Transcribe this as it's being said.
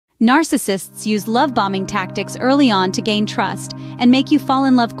Narcissists use love-bombing tactics early on to gain trust and make you fall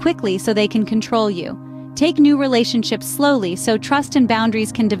in love quickly so they can control you. Take new relationships slowly so trust and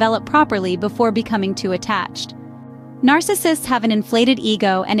boundaries can develop properly before becoming too attached. Narcissists have an inflated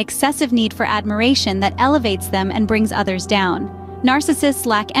ego and excessive need for admiration that elevates them and brings others down. Narcissists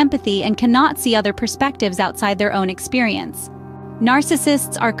lack empathy and cannot see other perspectives outside their own experience.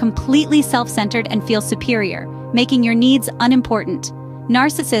 Narcissists are completely self-centered and feel superior, making your needs unimportant.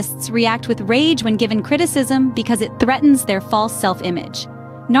 Narcissists react with rage when given criticism because it threatens their false self-image.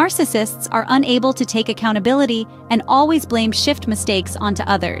 Narcissists are unable to take accountability and always blame shift mistakes onto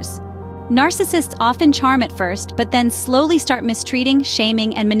others. Narcissists often charm at first, but then slowly start mistreating,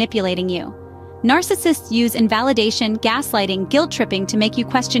 shaming, and manipulating you. Narcissists use invalidation, gaslighting, guilt-tripping to make you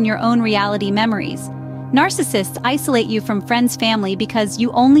question your own reality memories. Narcissists isolate you from friends, family because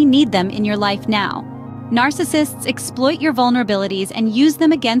you only need them in your life now. Narcissists exploit your vulnerabilities and use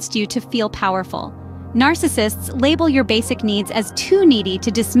them against you to feel powerful. Narcissists label your basic needs as too needy to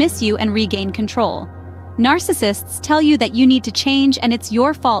dismiss you and regain control. Narcissists tell you that you need to change and it's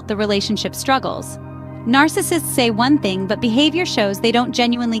your fault the relationship struggles. Narcissists say one thing, but behavior shows they don't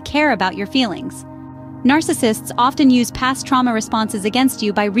genuinely care about your feelings. Narcissists often use past trauma responses against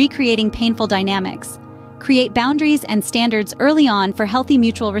you by recreating painful dynamics. Create boundaries and standards early on for healthy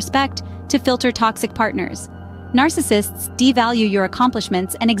mutual respect to filter toxic partners. Narcissists devalue your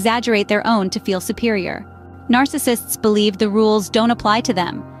accomplishments and exaggerate their own to feel superior. Narcissists believe the rules don't apply to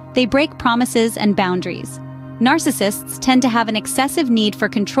them. They break promises and boundaries. Narcissists tend to have an excessive need for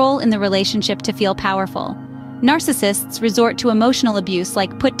control in the relationship to feel powerful. Narcissists resort to emotional abuse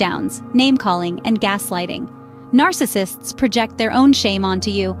like put-downs, name-calling, and gaslighting. Narcissists project their own shame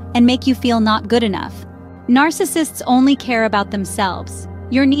onto you and make you feel not good enough. Narcissists only care about themselves.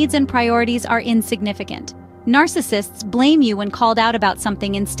 Your needs and priorities are insignificant. Narcissists blame you when called out about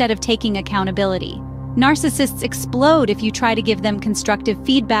something instead of taking accountability. Narcissists explode if you try to give them constructive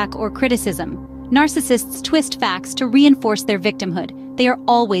feedback or criticism. Narcissists twist facts to reinforce their victimhood. They are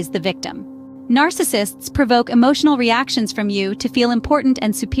always the victim. Narcissists provoke emotional reactions from you to feel important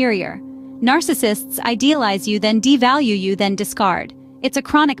and superior. Narcissists idealize you, then devalue you, then discard. It's a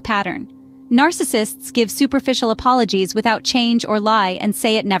chronic pattern. Narcissists give superficial apologies without change or lie and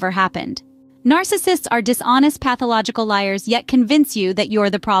say it never happened. Narcissists are dishonest, pathological liars, yet convince you that you're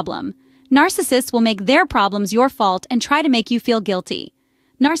the problem. Narcissists will make their problems your fault and try to make you feel guilty.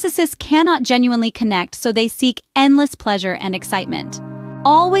 Narcissists cannot genuinely connect, so they seek endless pleasure and excitement.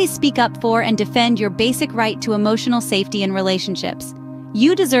 Always speak up for and defend your basic right to emotional safety in relationships.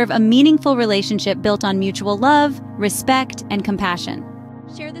 You deserve a meaningful relationship built on mutual love, respect, and compassion.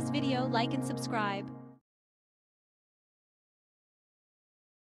 Share this video, like and subscribe.